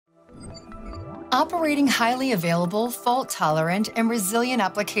Operating highly available, fault-tolerant, and resilient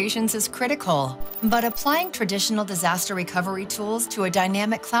applications is critical, but applying traditional disaster recovery tools to a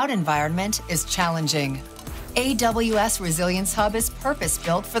dynamic cloud environment is challenging. AWS Resilience Hub is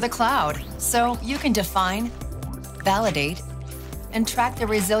purpose-built for the cloud, so you can define, validate, and track the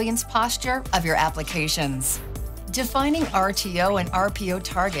resilience posture of your applications. Defining RTO and RPO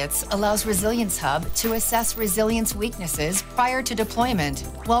targets allows Resilience Hub to assess resilience weaknesses prior to deployment,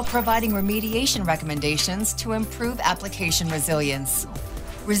 while providing remediation recommendations to improve application resilience.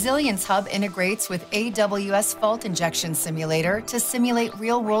 Resilience Hub integrates with AWS Fault Injection Simulator to simulate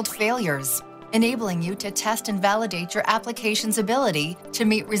real-world failures, enabling you to test and validate your application's ability to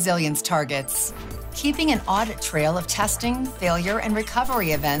meet resilience targets. Keeping an audit trail of testing, failure, and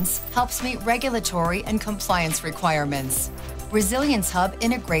recovery events helps meet regulatory and compliance requirements. Resilience Hub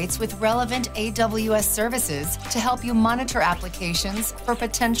integrates with relevant AWS services to help you monitor applications for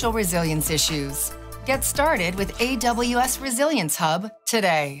potential resilience issues. Get started with AWS Resilience Hub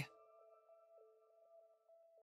today.